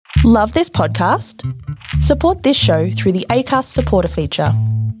Love this podcast? Support this show through the Acast supporter feature.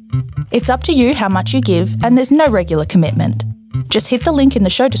 It's up to you how much you give and there's no regular commitment. Just hit the link in the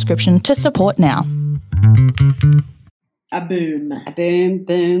show description to support now. A boom. A boom,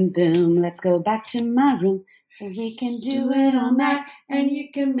 boom, boom. Let's go back to my room so we can do it all night and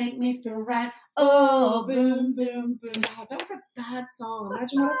you can make me feel right. Oh, boom, boom, boom. Oh, that was a bad song.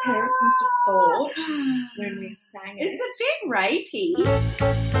 Imagine what our parents must have thought when we sang it. It's a bit rapey.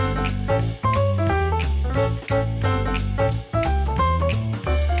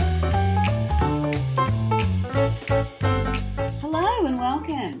 Hello and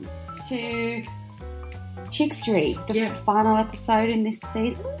welcome to Chick Street, the final episode in this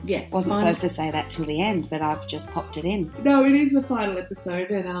season. Yeah. Wasn't supposed to say that till the end, but I've just popped it in. No, it is the final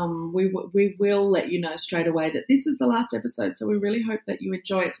episode, and we will let you know straight away that this is the last episode, so we really hope that you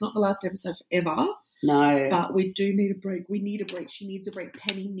enjoy it. It's not the last episode forever. No. But we do need a break. We need a break. She needs a break.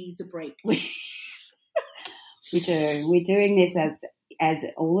 Penny needs a break. We do. We're doing this, as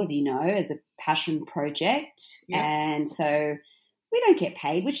all of you know, as a passion project, and so we don't get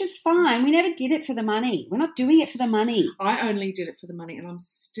paid, which is fine. We never did it for the money. We're not doing it for the money. I only did it for the money, and I'm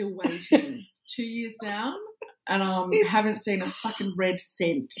still waiting. 2 years down, and I haven't seen a fucking red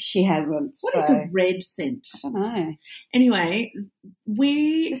cent. She hasn't. What is a red cent? I don't know. Anyway,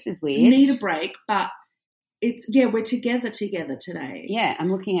 this is weird. Need a break, but we're together today. Yeah, I'm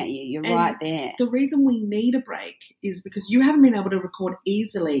looking at you. You're right there. The reason we need a break is because you haven't been able to record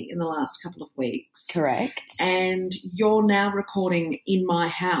easily in the last couple of weeks. Correct. And you're now recording in my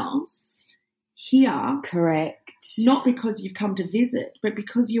house here. Correct. Not because you've come to visit, but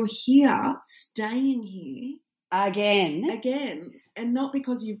because you're here, staying here. Again. And not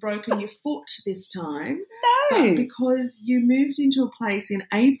because you've broken your foot this time. No. But because you moved into a place in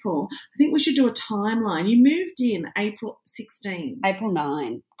April. I think we should do a timeline. You moved in April 16. April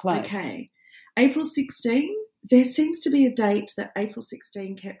 9. Close. Okay. April 16. There seems to be a date that April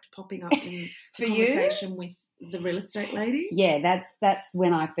 16 kept popping up in For conversation with the real estate lady. Yeah, that's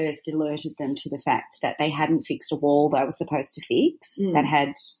when I first alerted them to the fact that they hadn't fixed a wall they were supposed to fix that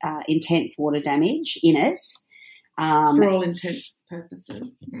had intense water damage in it. For all intents and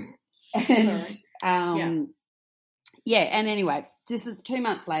purposes. And, Sorry. And anyway, this is 2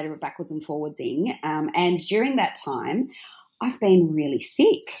 months later, we're backwards and forwardsing. And during that time, I've been really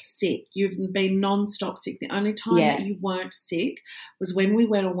sick. You've been non-stop sick. The only time that you weren't sick was when we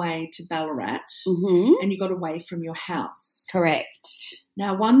went away to Ballarat and you got away from your house. Correct.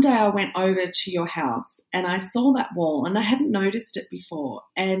 Now, one day I went over to your house and I saw that wall and I hadn't noticed it before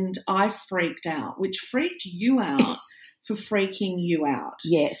and I freaked out, which freaked you out for freaking you out.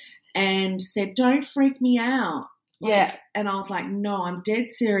 Yes. And said, don't freak me out. Yeah. And I was like, no, I'm dead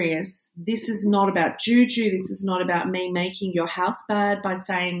serious. This is not about juju. This is not about me making your house bad by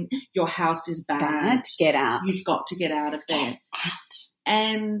saying your house is bad. Get out. You've got to get out of there. Get out.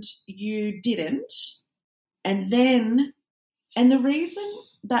 And you didn't. And the reason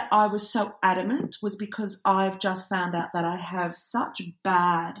that I was so adamant was because I've just found out that I have such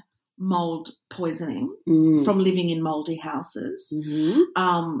bad mold poisoning from living in moldy houses. And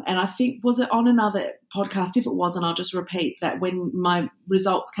I think, was it on another podcast? If it wasn't, I'll just repeat that when my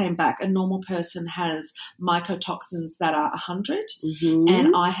results came back, a normal person has mycotoxins that are 100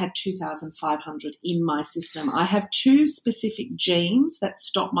 and I had 2,500 in my system. I have two specific genes that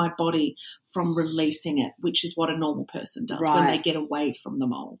stop my body from releasing it, which is what a normal person does when they get away from the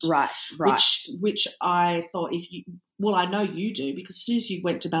mold. Right. Which I thought I know you do because as soon as you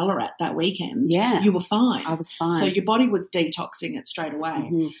went to Ballarat that weekend, you were fine. I was fine. So your body was detoxing it straight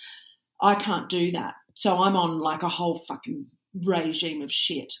away. I can't do that. So I'm on like a whole fucking regime of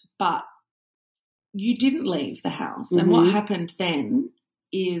shit. But you didn't leave the house. And what happened then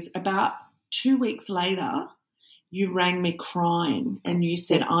is about 2 weeks later, you rang me crying and you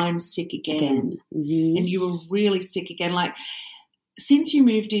said, I'm sick again. And you were really sick again. Like, since you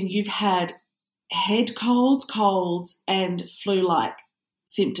moved in, you've had head colds, and flu-like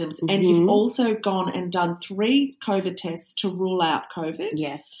symptoms. And you've also gone and done 3 COVID tests to rule out COVID.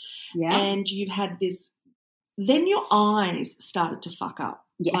 Yes. Yeah. And you've had this – then your eyes started to fuck up.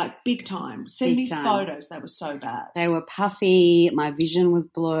 Yeah. Like big time. Send me photos. They were so bad. They were puffy. My vision was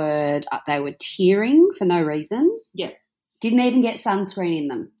blurred. They were tearing for no reason. Yeah. Didn't even get sunscreen in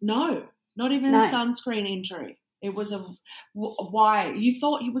them. No, not even a sunscreen injury. It was why? You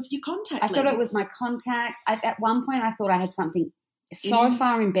thought it was your contact lens. I thought it was my contacts. At one point I thought I had something so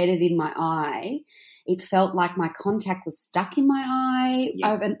far embedded in my eye, it felt like my contact was stuck in my eye.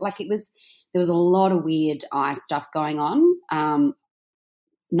 Yeah. There was a lot of weird eye stuff going on.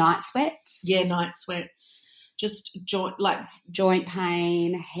 Night sweats. Yeah, night sweats. just joint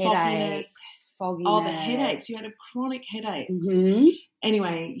pain, headaches, fogginess. Oh, the headaches. You had a chronic headaches. Mm-hmm.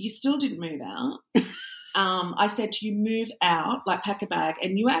 Anyway, you still didn't move out. I said to you, move out, like pack a bag,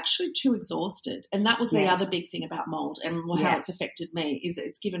 and you were actually too exhausted. And that was the other big thing about mold and how it's affected me, is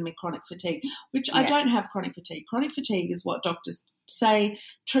it's given me chronic fatigue, which I don't have chronic fatigue. Chronic fatigue is what doctors say,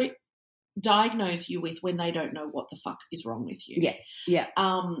 diagnose you with when they don't know what the fuck is wrong with you. Yeah, yeah.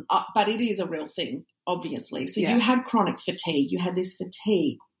 But it is a real thing, obviously. So you had chronic fatigue. You had this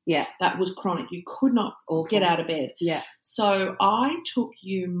fatigue. Yeah. That was chronic. You could not get out of bed. Yeah. So I took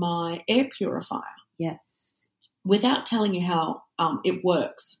you my air purifier. Yes. Without telling you how it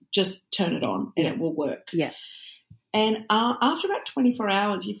works, just turn it on and it will work. Yeah. And after about 24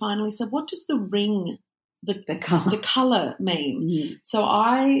 hours, you finally said, what does the ring, the colour mean? Mm-hmm. So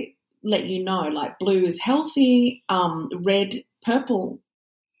I let you know, like blue is healthy, purple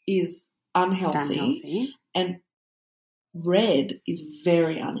is unhealthy. And red is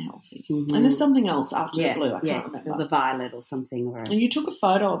very unhealthy. Mm-hmm. And there's something else after the blue. I can't remember. There's a violet or something. And you took a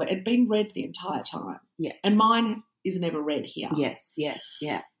photo of it. It had been red the entire time. Yeah. And mine is never red here. Yes,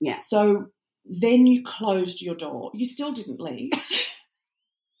 yeah. So then you closed your door. You still didn't leave.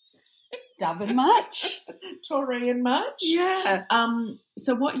 Stubborn much? Taurian much? Yeah.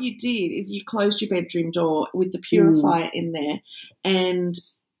 So what you did is you closed your bedroom door with the purifier in there. And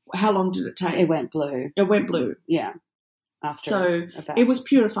how long did it take? It went blue. It went blue. Yeah. So it was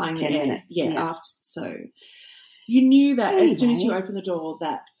purifying 10 minutes. Yeah. So you knew that as soon as you opened the door,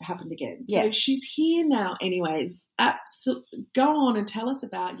 that happened again. So she's here now anyway. Go on and tell us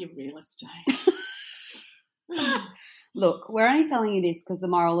about your real estate. Look, we're only telling you this because the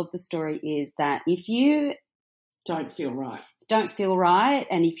moral of the story is that if you don't feel right,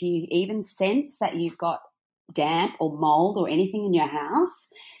 and if you even sense that you've got damp or mold or anything in your house,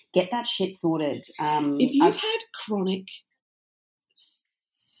 get that shit sorted. If you've had chronic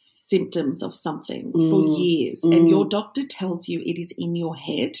symptoms of something for years and your doctor tells you it is in your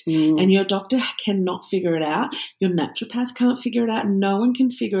head and your doctor cannot figure it out, your naturopath can't figure it out, no one can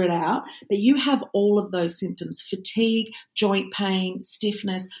figure it out, but you have all of those symptoms, fatigue, joint pain,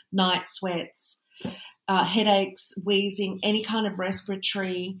 stiffness, night sweats, headaches, wheezing, any kind of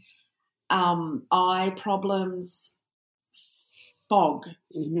respiratory, eye problems, fog,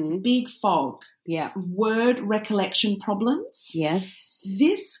 big fog, word recollection problems. Yes.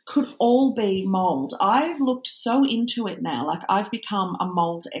 This could all be mold. I've looked so into it now, like I've become a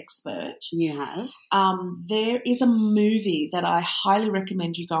mold expert. You have? There is a movie that I highly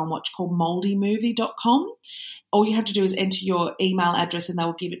recommend you go and watch called moldymovie.com. All you have to do is enter your email address and they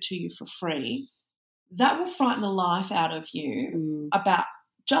will give it to you for free. That will frighten the life out of you about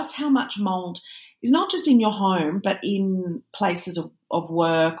just how much mold is not just in your home but in places of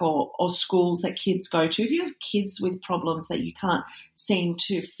work or schools that kids go to. If you have kids with problems that you can't seem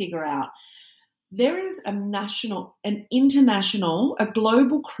to figure out, there is a national, an international, a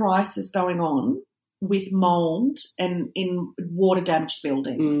global crisis going on with mold and in water-damaged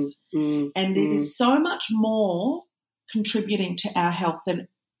buildings. And it is so much more contributing to our health than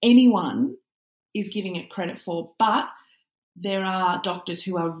anyone is giving it credit for. But there are doctors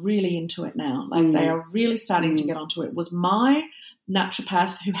who are really into it now. Like they are really starting to get onto it. It was my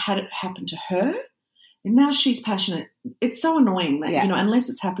naturopath who had it happen to her, and now she's passionate. It's so annoying that, you know, unless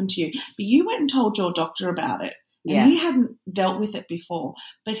it's happened to you. But you went and told your doctor about it, and he hadn't dealt with it before,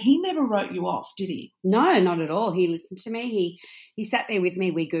 but he never wrote you off, did he? No, not at all. He listened to me. He sat there with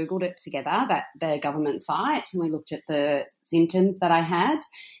me. We Googled it together, the government site, and we looked at the symptoms that I had,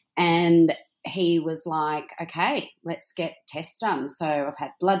 and he was like, okay, let's get tests done. So I've had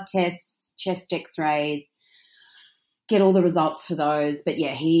blood tests, chest x-rays, get all the results for those. But,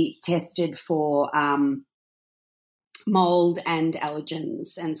 yeah, he tested for mold and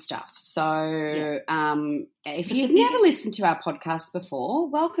allergens and stuff. So if you've never listened to our podcast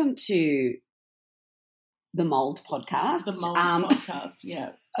before, welcome to the Mold Podcast. The Mold Podcast,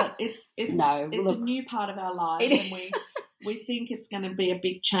 yeah. But it's a new part of our lives, and we think it's going to be a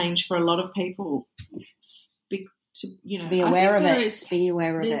big change for a lot of people. To be aware of it. Be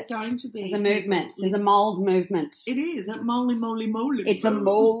aware of it. There's going to be. There's a movement. There's a mold movement. It is. A moly. It's a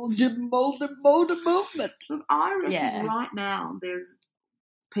mold movement. I reckon right now there's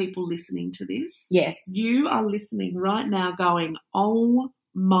people listening to this. Yes. You are listening right now going, oh,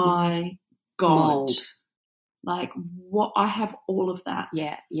 my God. Mold. Like, what? I have all of that.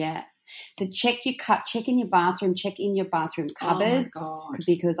 Yeah. So check in your bathroom cupboards,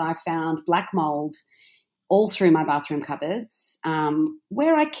 because I found black mold all through my bathroom cupboards,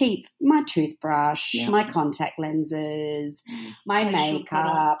 where I keep my toothbrush, my contact lenses, my Facial makeup,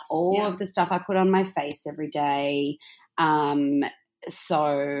 products, all of the stuff I put on my face every day.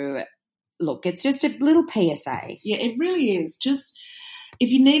 So, look, it's just a little PSA. Yeah, it really is. Just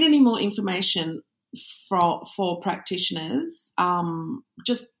if you need any more information for practitioners,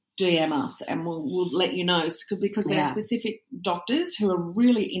 just DM us and we'll let you know, because there are specific doctors who are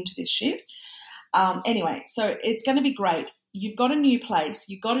really into this shit. Anyway, so it's going to be great. You've got a new place.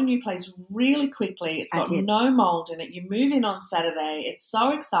 You got a new place really quickly. It's got no mold in it. You move in on Saturday. It's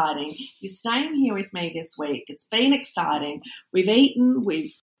so exciting. You're staying here with me this week. It's been exciting. We've eaten.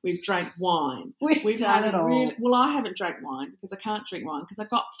 We've drank wine. We've done it all. Well, I haven't drank wine because I can't drink wine because I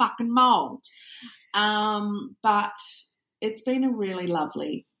got fucking mold. But it's been a really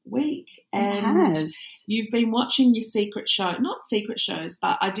lovely week. And you've been watching your secret show, not secret shows,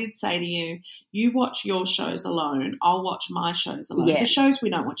 but I did say to you, you watch your shows alone, I'll watch my shows alone. The shows we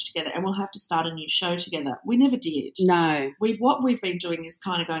don't watch together, and we'll have to start a new show together. We never did. No. What we've been doing is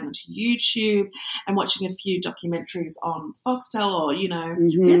kind of going onto YouTube and watching a few documentaries on Foxtel, or, you know,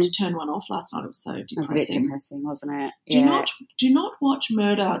 we had to turn one off last night. It was so depressing. It was a bit depressing, wasn't it? Do not watch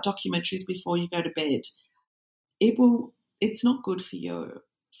murder documentaries before you go to bed. It's not good for you.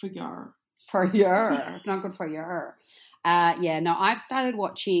 It's not good for your. I've started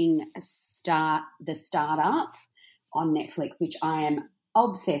watching The Startup on Netflix, which I am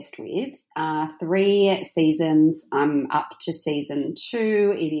obsessed with. 3 seasons. I'm up to season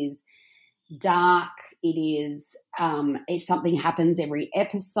 2. It is dark. It is. If something happens every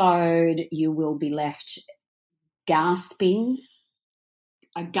episode, you will be left gasping.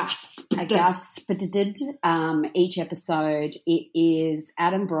 Each episode. It is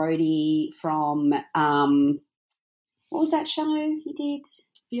Adam Brody from what was that show he did?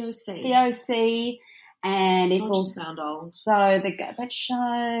 The OC. And it's also that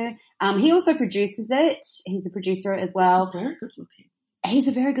show. He also produces it. He's the producer as well. He's very good looking. He's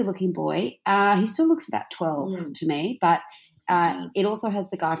a very good looking boy. He still looks about 12 to me, but it also has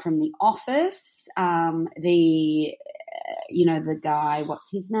the guy from The Office. The guy,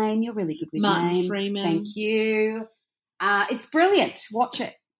 what's his name? You're really good with Martin names. Freeman. Thank you. It's brilliant. Watch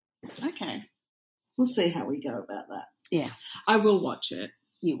it. Okay. We'll see how we go about that. Yeah. I will watch it.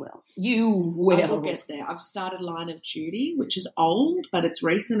 You will. I will get there. I've started Line of Duty, which is old, but it's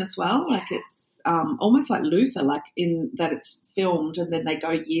recent as well. Yeah. Like it's almost like Luther, like in that it's filmed and then they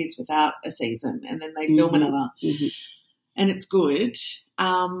go years without a season and then they film another. Mm-hmm. And it's good.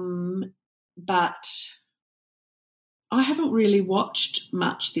 But I haven't really watched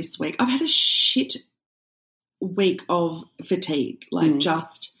much this week. I've had a shit week of fatigue, like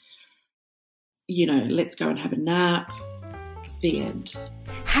just, let's go and have a nap. The end.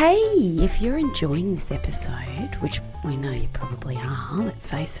 Hey, if you're enjoying this episode, which we know you probably are, let's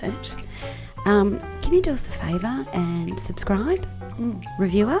face it, can you do us a favour and subscribe?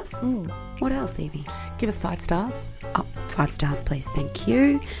 Review us? What else, Evie? Give us 5 stars. Oh, 5 stars, please. Thank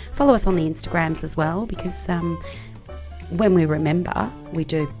you. Follow us on the Instagrams as well, because when we remember, we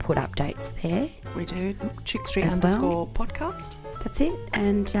do put updates there. We do. Chickstreet_podcast. That's it.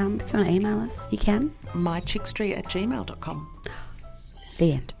 And if you want to email us, you can. mychickstreet@gmail.com.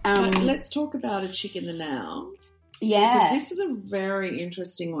 The end. Let's talk about a chick in the now. Yeah. Because this is a very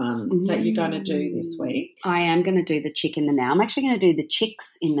interesting one that you're going to do this week. I am going to do the chick in the now. I'm actually going to do the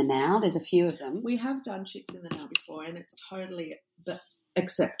chicks in the now. There's a few of them. We have done chicks in the now before, and it's totally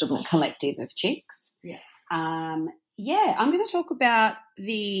acceptable. A collective of chicks. Yeah. I'm going to talk about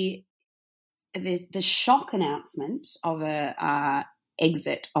the shock announcement of a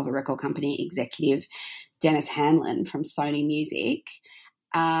exit of a record company executive, Dennis Hanlon from Sony Music.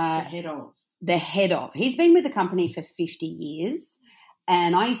 The head of. He's been with the company for 50 years,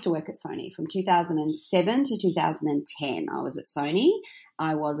 and I used to work at Sony from 2007 to 2010. I was at Sony.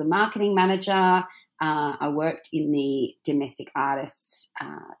 I was a marketing manager. I worked in the domestic artists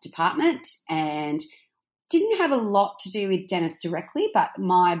department and didn't have a lot to do with Dennis directly, but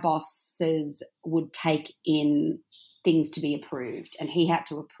my bosses would take in things to be approved, and he had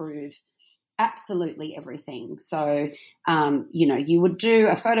to approve absolutely everything. So, you would do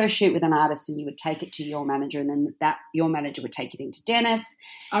a photo shoot with an artist and you would take it to your manager, and then your manager would take it into Dennis.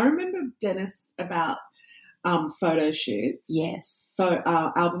 I remember Dennis about photo shoots. Yes. So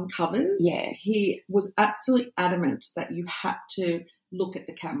album covers. Yes. He was absolutely adamant that you had to look at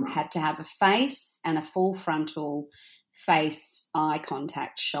the camera. Had to have a face and a full frontal face eye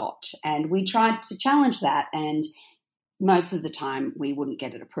contact shot. And we tried to challenge that, and most of the time we wouldn't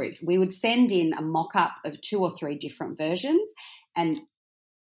get it approved. We would send in a mock-up of 2 or 3 different versions, and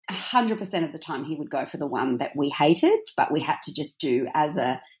 100% of the time he would go for the one that we hated, but we had to just do as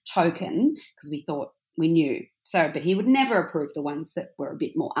a token because we thought we knew. So, but he would never approve the ones that were a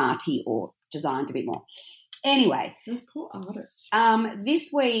bit more arty or designed a bit more. Anyway. Those poor artists. This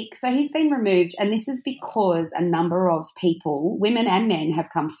week, so he's been removed, and this is because a number of people, women and men, have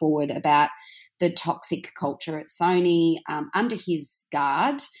come forward about the toxic culture at Sony under his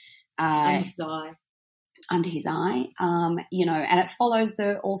guard. And his eye. Under his eye, you know, and it follows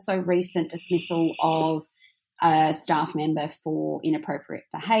the also recent dismissal of a staff member for inappropriate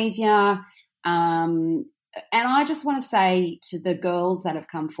behaviour. And I just want to say to the girls that have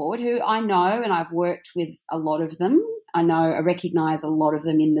come forward, who I know and I've worked with a lot of them, I recognise a lot of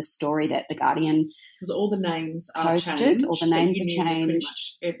them in the story that The Guardian because all the names are posted, changed. all the names are changed. Pretty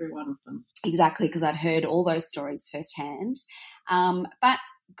much every one of them. Exactly, because I'd heard all those stories firsthand. But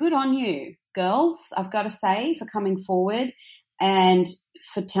good on you, girls, I've got to say, for coming forward and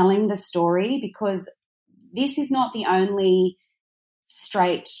for telling the story, because this is not the only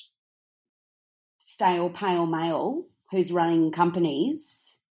straight, stale, pale male who's running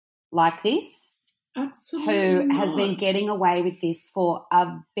companies like this. Absolutely who not. has been getting away with this for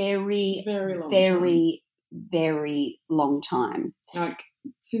a very, very long time. Like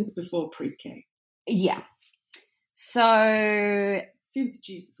since before pre-K. Yeah. So since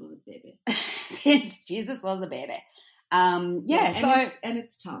Jesus was a baby. Since Jesus was a baby. And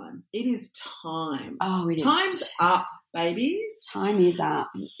it's time. It is time. Oh, it is. Time's up, babies. Time is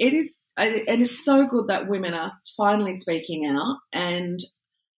up. It is, and it's so good that women are finally speaking out. And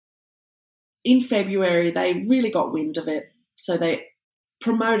in February, they really got wind of it. So they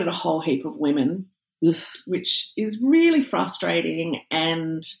promoted a whole heap of women, which is really frustrating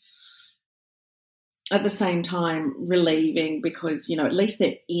and at the same time relieving because, you know, at least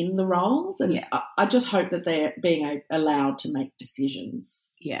they're in the roles. And I just hope that they're being allowed to make decisions.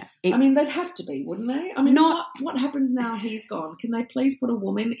 Yeah. I mean, they'd have to be, wouldn't they? I mean, what happens now he's gone? Can they please put a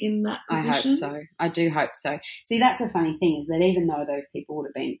woman in that position? I hope so. I do hope so. See, that's the funny thing is that even though those people would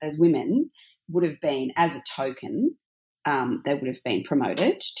have been, those women would have been, as a token, they would have been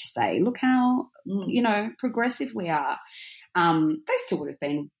promoted to say, look how, you know, progressive we are. They still would have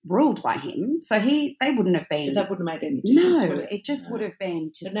been ruled by him. So they wouldn't have been. That wouldn't have made any difference. No, it just would have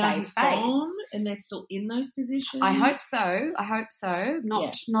been to but now save he's face. Gone and they're still in those positions. I hope so.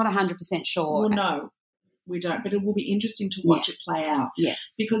 Not 100% sure. Well, no, we don't. But it will be interesting to watch it play out. Yes.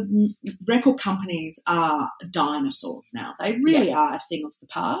 Because record companies are dinosaurs now. They really are a thing of the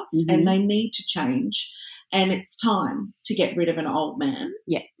past and they need to change. And it's time to get rid of an old man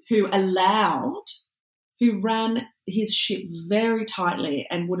who ran his ship very tightly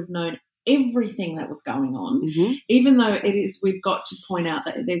and would have known everything that was going on, even though we've got to point out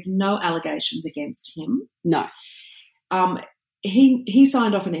that there's no allegations against him. No. He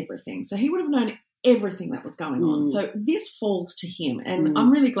signed off on everything. So he would have known everything that was going on. So this falls to him. And I'm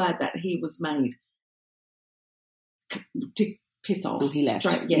really glad that he was made to piss off. Oh, he left.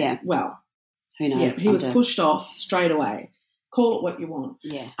 Straight, well, who knows? He was pushed off straight away. Call it what you want.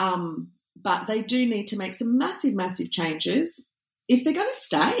 Yeah. But they do need to make some massive, massive changes if they're going to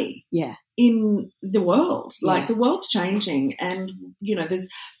stay in the world. Like the world's changing and, you know, there's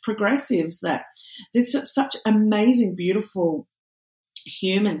progressives there's such amazing, beautiful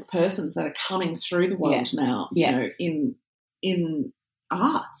persons that are coming through the world now, you know, in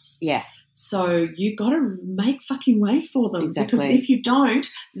arts. Yeah. So you got to make fucking way for them because if you don't,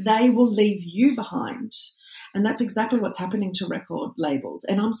 they will leave you behind. And that's exactly what's happening to record labels.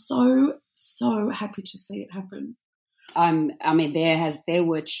 And I'm so, so happy to see it happen. I mean, there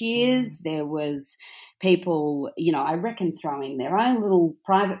were cheers. There was people, you know, I reckon throwing their own little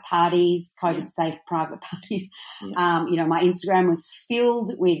private parties, COVID-safe private parties. Yeah. You know, my Instagram was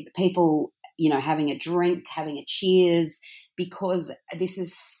filled with people, you know, having a drink, having a cheers, because this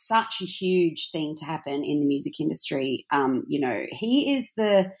is such a huge thing to happen in the music industry. You know, he's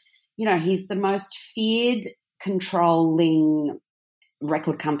the most feared, controlling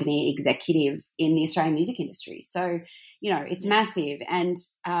record company executive in the Australian music industry. So, you know, it's massive. And,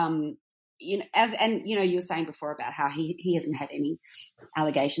 you know, you were saying before about how he hasn't had any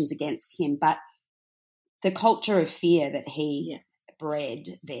allegations against him, but the culture of fear that he bred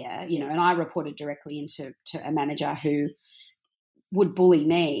there, you know, and I reported directly into a manager who would bully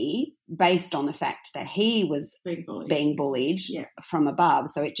me based on the fact that he was being bullied from above.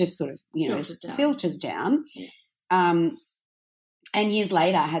 So it just sort of, you know, filters down. Yeah. And years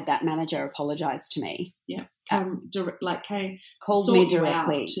later, I had that manager apologise to me. Yeah. Called me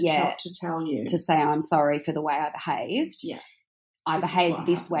directly to tell you. To say I'm sorry for the way I behaved. Yeah. I behaved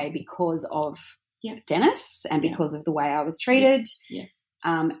this way because of Dennis and because of the way I was treated. Yeah.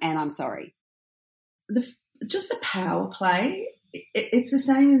 and I'm sorry. Just the power play. It's the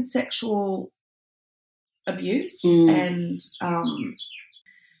same in sexual abuse, and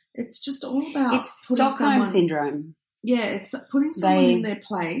it's just all about it's Stockholm syndrome. Yeah, it's putting someone in their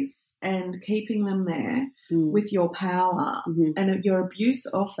place and keeping them there with your power and your abuse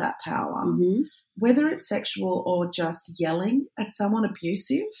of that power, whether it's sexual or just yelling at someone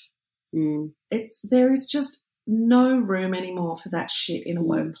abusive. There is just no room anymore for that shit in a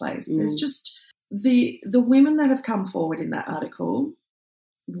workplace. There's just the women that have come forward in that article.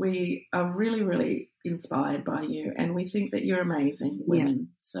 We are really, really inspired by you, and we think that you're amazing women.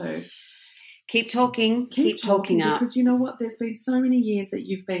 So keep talking up. Because you know what? There's been so many years that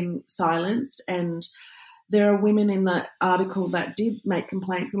you've been silenced, and there are women in that article that did make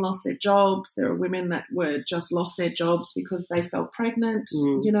complaints and lost their jobs. There are women that were just lost their jobs because they fell pregnant.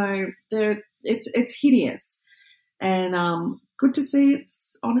 You know, it's hideous, and good to see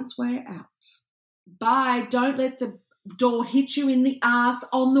it's on its way out. Bye. Don't let the door hit you in the ass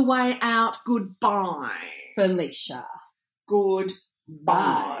on the way out. Goodbye. Felicia.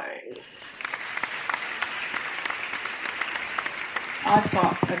 Goodbye. I've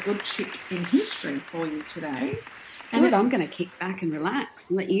got a good chick in history for you today. And I'm going to kick back and relax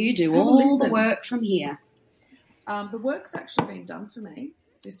and let you do all the work from here. The work's actually been done for me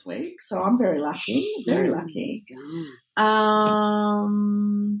this week, so I'm very lucky. Very lucky.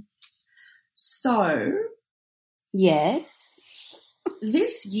 So, yes,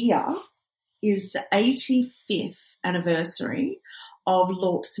 this year is the 85th anniversary of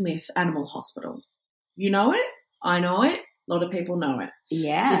Lort Smith Animal Hospital. You know it? I know it. A lot of people know it.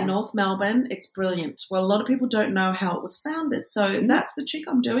 Yeah. It's in North Melbourne. It's brilliant. Well, a lot of people don't know how it was founded. So that's the chick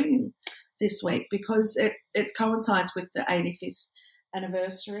I'm doing this week because it coincides with the 85th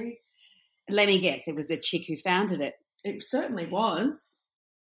anniversary. Let me guess, it was the chick who founded it. It certainly was.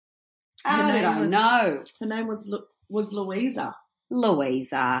 I don't know. Her name was Louisa.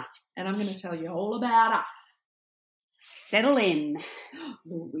 Louisa. And I'm going to tell you all about her. Settle in.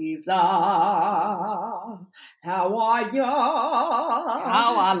 Louisa, how are you?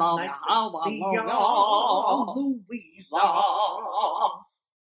 How I love you. How I love you. Louisa.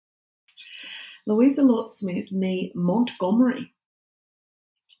 Louisa Lort Smith, née Montgomery,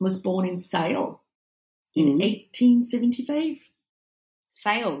 was born in Sale in 1875.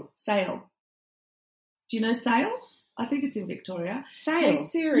 Sale. Do you know Sale? I think it's in Victoria. Sale. Hey,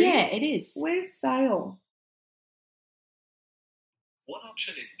 Siri. Yeah, it is. Where's Sale? One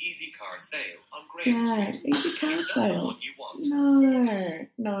option is Easy Car Sale on Graham Street. Easy Car Is that Sale. the one you want?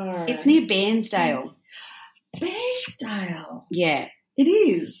 No. It's near Bairnsdale. Bairnsdale. Yeah. It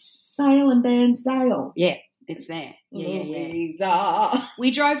is. Sale and Bairnsdale. Yeah, it's there. Yeah. Louisa.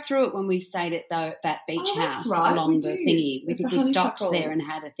 We drove through it when we stayed at that beach house along the thingy. We stopped there and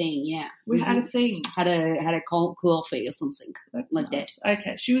had a thing, yeah. We had a thing. Had a cold coffee or something. That's like nice. that.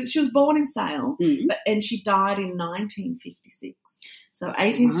 Okay. She was born in Sale, and she died in 1956. So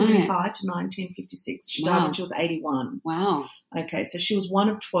 1875 to 1956. She died when she was 81. Wow. Okay, so she was one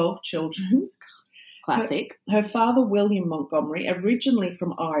of 12 children. Classic. Her father, William Montgomery, originally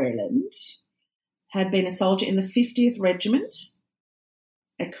from Ireland, had been a soldier in the 50th Regiment,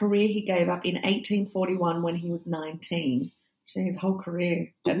 a career he gave up in 1841 when he was 19. His whole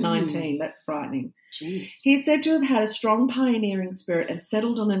career at 19. That's frightening. Jeez. He is said to have had a strong pioneering spirit and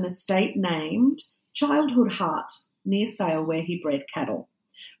settled on an estate named Childhood Heart near Sale where he bred cattle.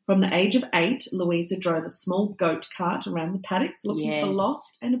 From the age of 8, Louisa drove a small goat cart around the paddocks looking for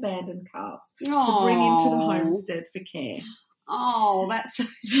lost and abandoned calves to bring into the homestead for care. Oh, that's so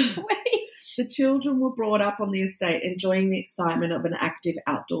sweet. The children were brought up on the estate enjoying the excitement of an active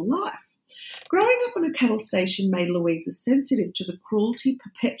outdoor life. Growing up on a cattle station made Louisa sensitive to the cruelty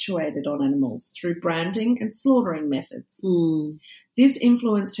perpetuated on animals through branding and slaughtering methods. This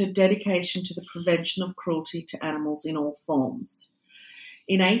influenced her dedication to the prevention of cruelty to animals in all forms.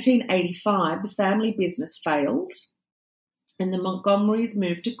 In 1885, the family business failed and the Montgomerys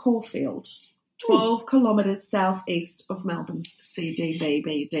moved to Caulfield, 12 kilometres southeast of Melbourne's CBD.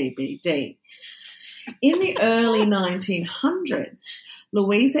 In the early 1900s,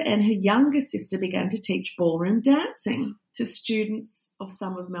 Louisa and her younger sister began to teach ballroom dancing to students of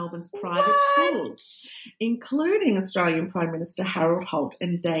some of Melbourne's private schools, including Australian Prime Minister Harold Holt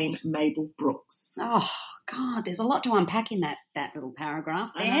and Dame Mabel Brooks. Oh, God, there's a lot to unpack in that little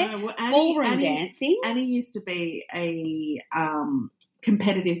paragraph there. I know. Well, Ballroom dancing. Annie used to be a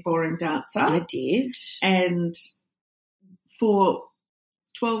competitive ballroom dancer. I did. And for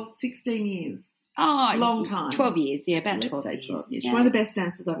 16 years. Oh, long time. 12 years, yeah, about 12 years. years. She's one of the best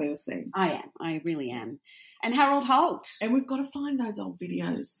dancers I've ever seen. I am. I really am. And Harold Holt. And we've got to find those old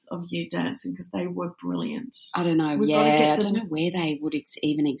videos of you dancing because they were brilliant. I don't know. We've got to get I them. don't know where they would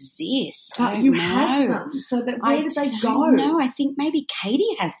even exist. But you had them. So that where did they go? No, I think maybe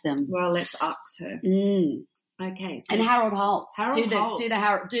Katie has them. Well, let's ask her. Mm. Okay. So And Harold Holt. Harold Holt. Do the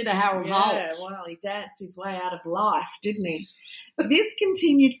Harold Holt. Yeah, well, he danced his way out of life, didn't he? This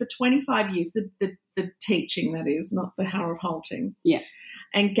continued for 25 years, the teaching, that is, not the Harold Holting. Yeah.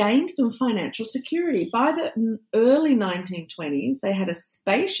 And gained them financial security. By the early 1920s, they had a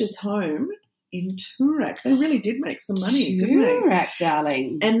spacious home in Toorak. They really did make some money, didn't they? Toorak,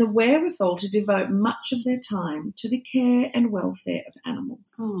 darling. And the wherewithal to devote much of their time to the care and welfare of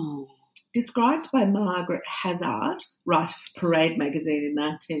animals. Oh. Described by Margaret Hazard, writer for Parade magazine in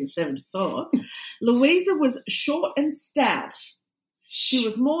 1974, Louisa was short and stout. She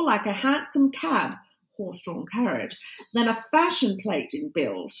was more like a handsome cab, horse-drawn carriage, than a fashion plate in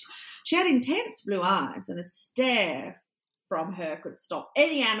build. She had intense blue eyes, and a stare from her could stop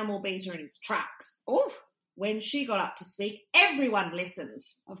any animal beater in its tracks. Oh. When she got up to speak, everyone listened.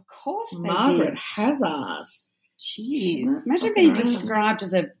 Of course they Margaret did. Hazard. Jeez. Imagine being described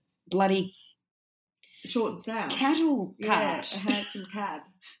as a bloody short and stout. cattle cart. Yeah, a handsome cab.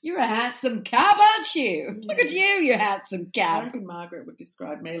 You're a handsome cab, aren't you? Look at you handsome I cab. reckon Margaret would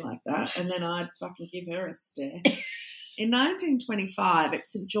describe me like that, and then I'd fucking give her a stare. In 1925, at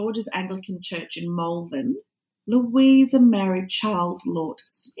St George's Anglican Church in Malvern, Louisa married Charles Lort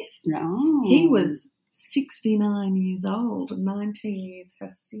Smith. Oh. He was 69 years old, 19 years her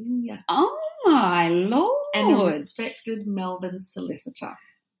senior, Oh, my Lord. and a respected Melbourne solicitor.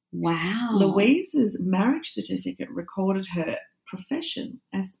 Wow. Louisa's marriage certificate recorded her profession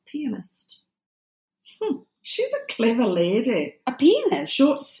as pianist. She's a clever lady. A pianist?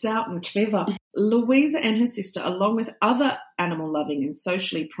 Short, stout and clever. Louisa and her sister, along with other animal-loving and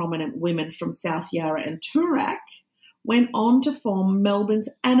socially prominent women from South Yarra and Toorak, went on to form Melbourne's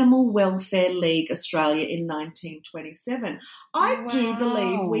Animal Welfare League Australia in 1927. I do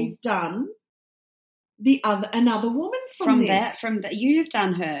believe we've done another woman from this. You've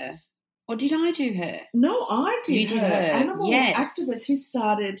done her. Or did I do her? No, I did. You did her. Animal Yes. activist who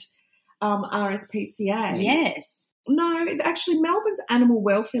started RSPCA. Yes. No, actually, Melbourne's Animal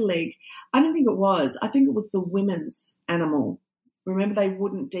Welfare League, I don't think it was. I think it was the women's animal. Remember, they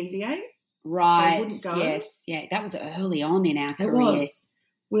wouldn't deviate? Right. They wouldn't go? Yes. Yeah, that was early on in our It career. was.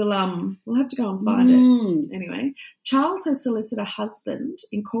 We'll have to go and find it. Anyway, Charles, her solicitor husband,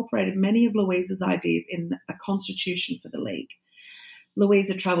 incorporated many of Louisa's ideas in a constitution for the League.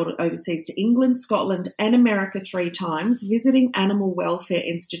 Louisa travelled overseas to England, Scotland and America 3 times, visiting animal welfare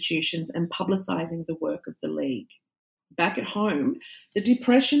institutions and publicising the work of the League. Back at home, the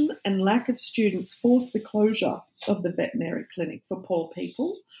depression and lack of students forced the closure of the veterinary clinic for poor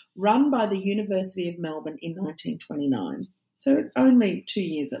people, run by the University of Melbourne in 1929. So only 2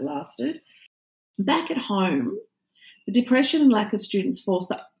 years it lasted. Back at home, the depression and lack of students forced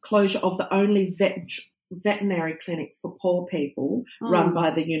the closure of the only veterinary clinic for poor people run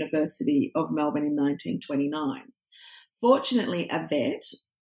by the University of Melbourne in 1929. Fortunately, a vet,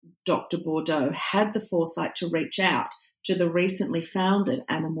 Dr. Bordeaux, had the foresight to reach out to the recently founded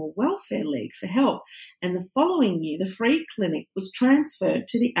Animal Welfare League for help, and the following year the free clinic was transferred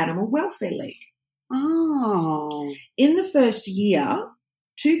to the Animal Welfare League. Oh. In the first year,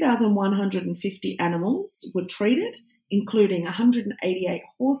 2,150 animals were treated, including 188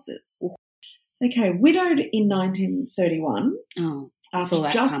 horses. Okay, widowed in 1931, after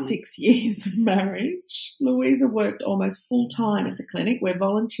just 6 years of marriage, Louisa worked almost full-time at the clinic, where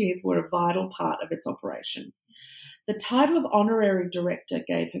volunteers were a vital part of its operation. The title of honorary director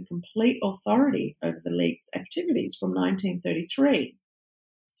gave her complete authority over the League's activities from 1933.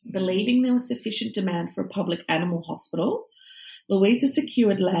 Believing there was sufficient demand for a public animal hospital, Louisa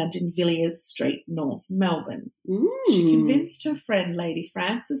secured land in Villiers Street, North Melbourne. She convinced her friend Lady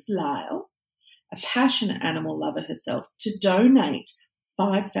Frances Lyle, a passionate animal lover herself, to donate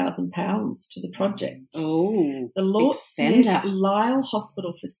 £5,000 to the project. Oh, the Lort Smith Lyle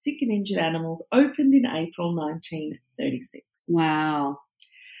Hospital for Sick and Injured Animals opened in April 1936. Wow.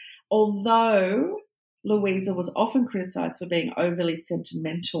 Although Louisa was often criticised for being overly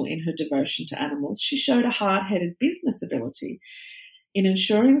sentimental in her devotion to animals, she showed a hard-headed business ability in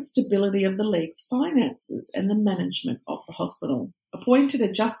ensuring the stability of the League's finances and the management of the hospital. Appointed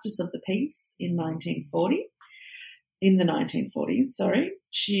a Justice of the Peace in the 1940s,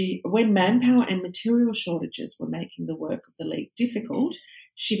 when manpower and material shortages were making the work of the League difficult,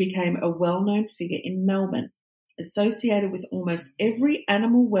 she became a well-known figure in Melbourne, associated with almost every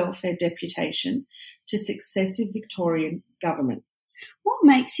animal welfare deputation to successive Victorian governments. What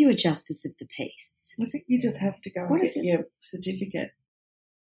makes you a Justice of the Peace? I think you just have to go and get your certificate.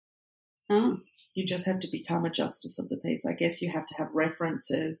 Oh. You just have to become a justice of the peace. I guess you have to have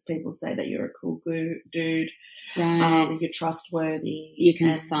references. People say that you're a cool dude. Right. You're trustworthy. You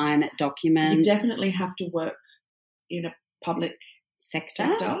can sign documents. You definitely have to work in a public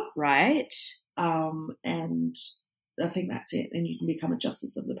sector. Right. And I think that's it. And you can become a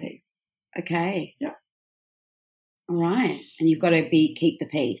justice of the peace. Okay. Yeah. All right. And you've got to keep the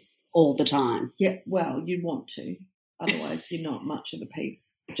peace all the time. Yeah, well, you want to. Otherwise, you're not much of a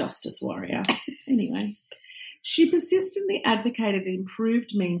peace justice warrior. Anyway, she persistently advocated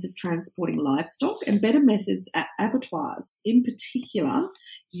improved means of transporting livestock and better methods at abattoirs, in particular,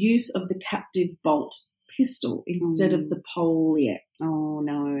 use of the captive bolt pistol instead of the poleaxe. Oh,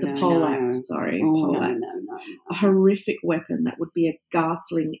 no, The poleaxe, sorry. Poleaxe. No. A horrific weapon that would be a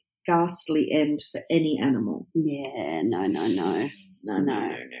ghastly end for any animal. Yeah, no.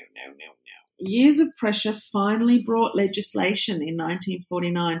 No. Years of pressure finally brought legislation in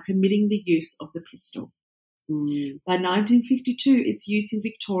 1949 permitting the use of the pistol. By 1952, its use in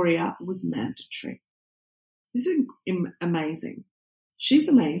Victoria was mandatory. This is amazing. She's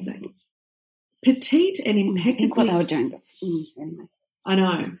amazing. Petite and impeccably... I think what they were doing anyway. I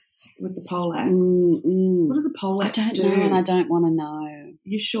know, with the poleaxe. What does a poleaxe do? I don't know and I don't want to know.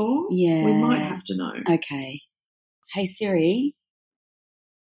 You sure? Yeah. We might have to know. Okay. Hey, Siri,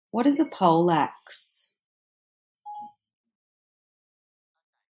 what is a poleaxe?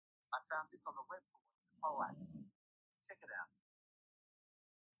 I found this on the web for poleaxe. Check it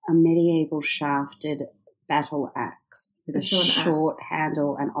out. A medieval shafted battle axe with a short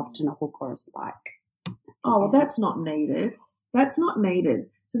handle and often a hook or a spike. Oh, well, that's not needed. That's not needed.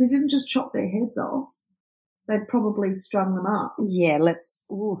 So they didn't just chop their heads off. They'd probably strung them up. Yeah,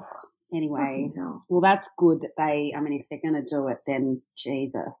 anyway. Well, that's good that if they're going to do it, then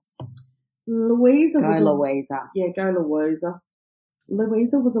Jesus. Louisa. Go Louisa.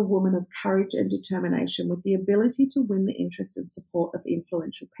 Louisa was a woman of courage and determination with the ability to win the interest and support of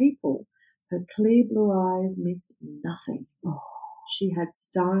influential people. Her clear blue eyes missed nothing. Oh. She had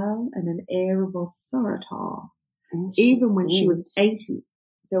style and an air of authority. Even when she was 80,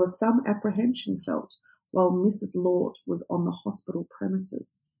 there was some apprehension felt while Mrs. Lort was on the hospital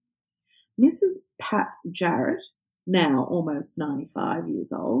premises. Mrs. Pat Jarrett, now almost 95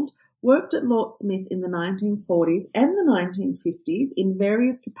 years old, worked at Lort Smith in the 1940s and the 1950s in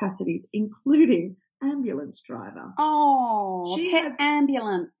various capacities, including ambulance driver. Oh,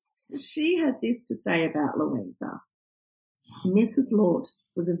 ambulance. She had this to say about Louisa. Mrs. Lort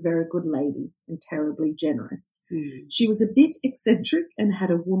was a very good lady and terribly generous. She was a bit eccentric and had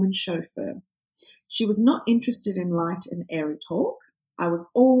a woman chauffeur. She was not interested in light and airy talk. I was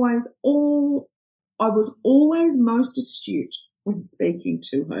always most astute when speaking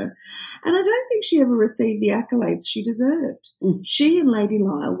to her, and I don't think she ever received the accolades she deserved. She and Lady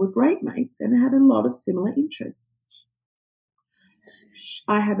Lyle were great mates and had a lot of similar interests.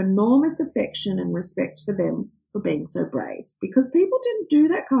 I have enormous affection and respect for them for being so brave, because people didn't do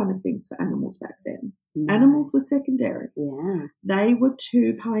that kind of things for animals back then. Animals were secondary. Yeah. They were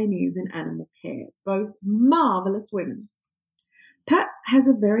two pioneers in animal care, both marvellous women. Pat has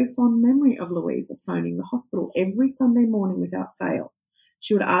a very fond memory of Louisa phoning the hospital every Sunday morning without fail.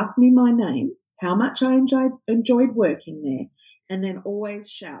 She would ask me my name, how much I enjoyed working there, and then always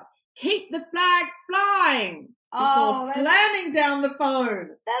shout, "Keep the flag flying!" before slamming down the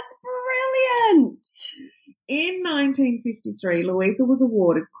phone. That's brilliant. In 1953, Louisa was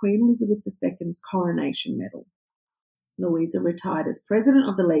awarded Queen Elizabeth II's Coronation Medal. Louisa retired as president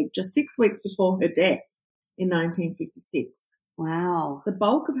of the League just 6 weeks before her death in 1956. Wow. The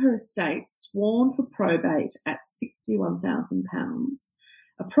bulk of her estate, sworn for probate at £61,000,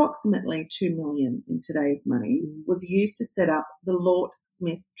 approximately $2 million in today's money, was used to set up the Lort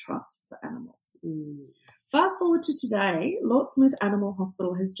Smith Trust for Animals. Fast forward to today, Lort Smith Animal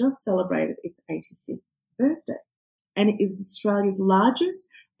Hospital has just celebrated its 85th birthday, and it is Australia's largest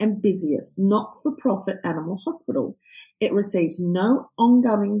and busiest not-for-profit animal hospital. It receives no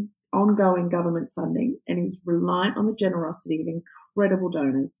ongoing government funding and is reliant on the generosity of incredible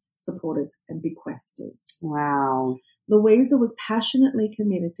donors, supporters and bequesters. Wow. Louisa was passionately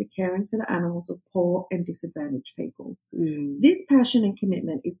committed to caring for the animals of poor and disadvantaged people. This passion and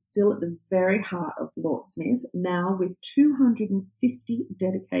commitment is still at the very heart of Lort Smith, now with 250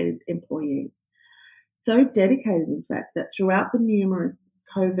 dedicated employees. So dedicated, in fact, that throughout the numerous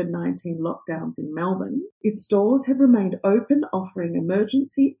COVID-19 lockdowns in Melbourne, its doors have remained open, offering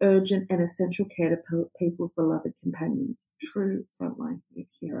emergency, urgent and essential care to people's beloved companions, true frontline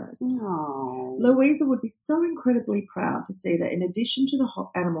heroes. Aww. Louisa would be so incredibly proud to see that in addition to the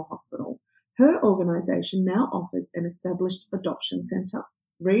animal hospital, Her organisation now offers an established adoption centre,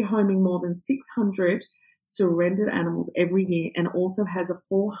 rehoming more than 600 surrendered animals every year, and also has a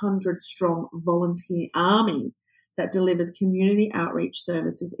 400-strong volunteer army that delivers community outreach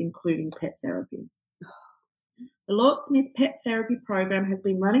services, including pet therapy. The Lord Smith Pet Therapy Program has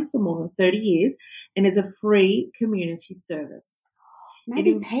been running for more than 30 years and is a free community service.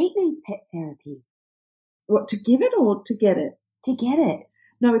 Maybe Pete needs pet therapy. What, to give it or to get it? To get it.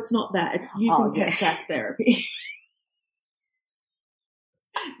 No, it's not that. It's using pets as therapy.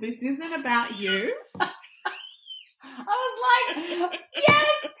 This isn't about you. I was like, yes,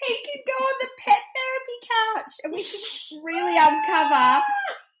 Pete can go on the pet therapy couch and we can really uncover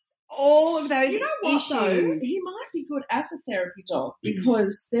all of those issues. Though? He might be good as a therapy dog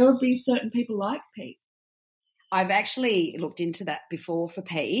because there would be certain people like Pete. I've actually looked into that before for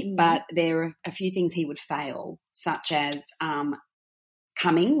Pete, but there are a few things he would fail, such as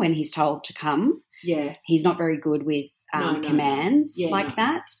coming when he's told to come. Yeah. He's not very good with commands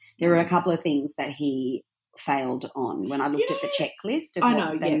that. There are a couple of things that he failed on when I looked at the checklist of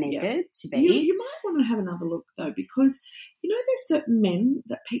what they needed to be. You might want to have another look, though, because, there's certain men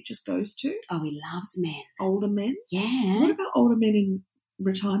that Pete just goes to. Oh, he loves men. Older men? Yeah. What about older men in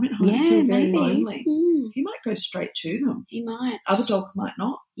retirement homes who are very lonely? He might go straight to them. He might. Other dogs might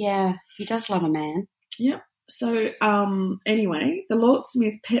not. Yeah, he does love a man. Yep. So, anyway, the Lord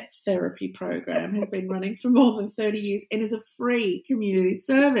Smith Pet Therapy Program has been running for more than 30 years and is a free community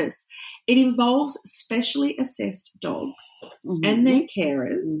service. It involves specially assessed dogs and their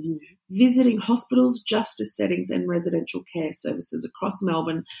carers visiting hospitals, justice settings and residential care services across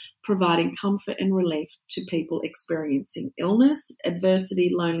Melbourne, providing comfort and relief to people experiencing illness,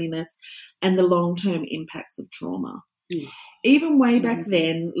 adversity, loneliness and the long-term impacts of trauma. Even way back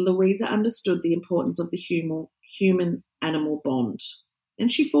then, Louisa understood the importance of the human-animal bond, and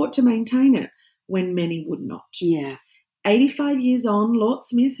she fought to maintain it when many would not. Yeah. 85 years on, Lord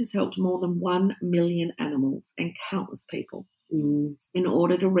Smith has helped more than 1 million animals and countless people in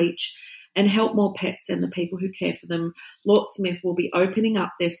order to reach and help more pets and the people who care for them. Lord Smith will be opening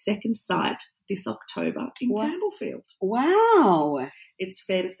up their second site this October in Campbellfield. Wow. It's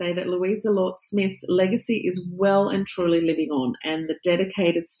fair to say that Louisa Lord Smith's legacy is well and truly living on, and the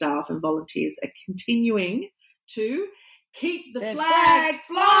dedicated staff and volunteers are continuing to keep the flag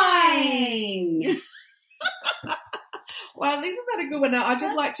flying. Well, isn't that a good one? I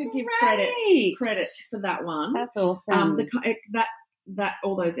just like to give credit for that one. That's awesome. That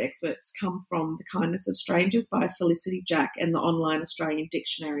all those excerpts come from The Kindness of Strangers by Felicity Jack and the Online Australian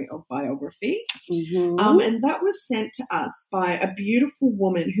Dictionary of Biography. And that was sent to us by a beautiful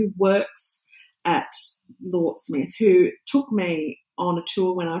woman who works at Lord Smith, who took me on a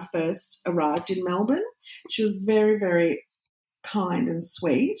tour when I first arrived in Melbourne. She was very, very kind and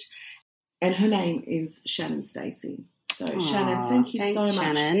sweet, and her name is Shannon Stacey. So, Shannon, thank you so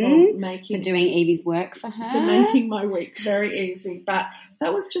much for doing Evie's work for her. For making my week very easy. But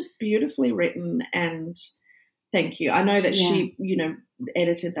that was just beautifully written, and thank you. I know that she,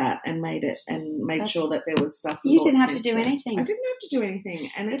 edited that and made it and made sure that there was stuff. You didn't have to do anything. I didn't have to do anything.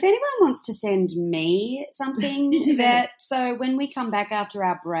 And if anyone wants to send me something so when we come back after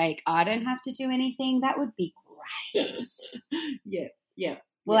our break, I don't have to do anything, that would be great. Yeah.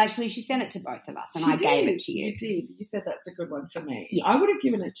 Well, actually, she sent it to both of us, and I gave it to you. You did. You said that's a good one for me. Yes. I would have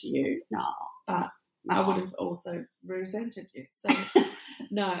given it to you. No. But I would have also resented you. So,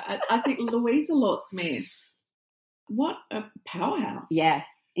 no, I think Louisa Lord Smith, what a powerhouse. Yeah,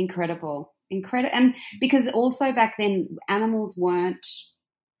 incredible. And because also back then animals weren't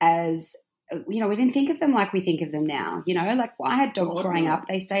as, we didn't think of them like we think of them now. Like I had dogs growing up.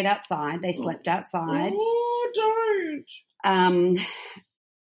 They stayed outside. They slept outside. Oh, don't.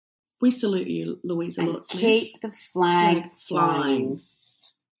 We salute you, Louisa Lord Smith. Keep the flag flying.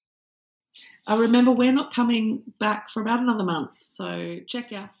 I remember we're not coming back for about another month, so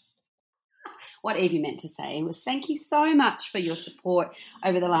check out. What Evie meant to say was thank you so much for your support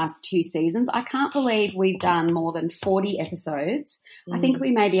over the last 2 seasons. I can't believe we've done more than 40 episodes. I think we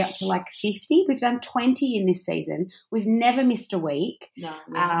may be up to like 50. We've done 20 in this season. We've never missed a week. No.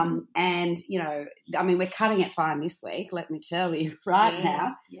 And, we're cutting it fine this week, let me tell you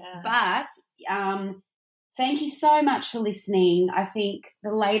now. Yeah. But thank you so much for listening. I think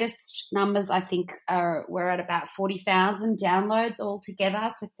the latest numbers, we're at about 40,000 downloads altogether.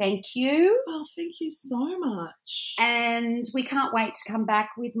 So thank you. Oh, thank you so much. And we can't wait to come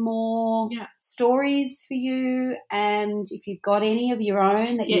back with more stories for you. And if you've got any of your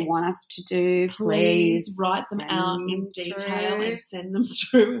own that you want us to do, please write them out in detail and send them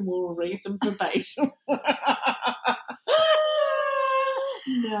through, and we'll read them verbatim.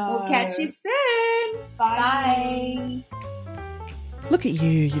 No. We'll catch you soon. Bye. Look at you,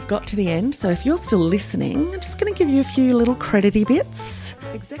 you've got to the end. So if you're still listening, I'm just going to give you a few little credity bits.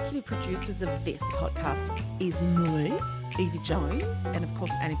 Executive producers of this podcast is me, Evie Jones, and of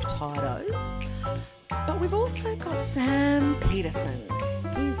course Annie Potatoes. But we've also got Sam Peterson.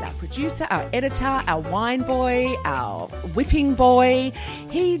 He's our producer, our editor, our wine boy, our whipping boy.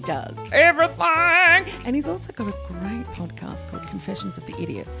 He does everything. And he's also got a great podcast called Confessions of the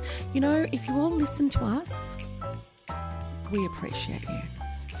Idiots. You know, if you all listen to us, we appreciate you.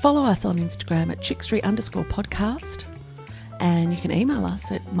 Follow us on Instagram at chickstreet_podcast, and you can email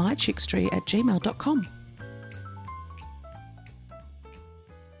us at mychickstreet@gmail.com.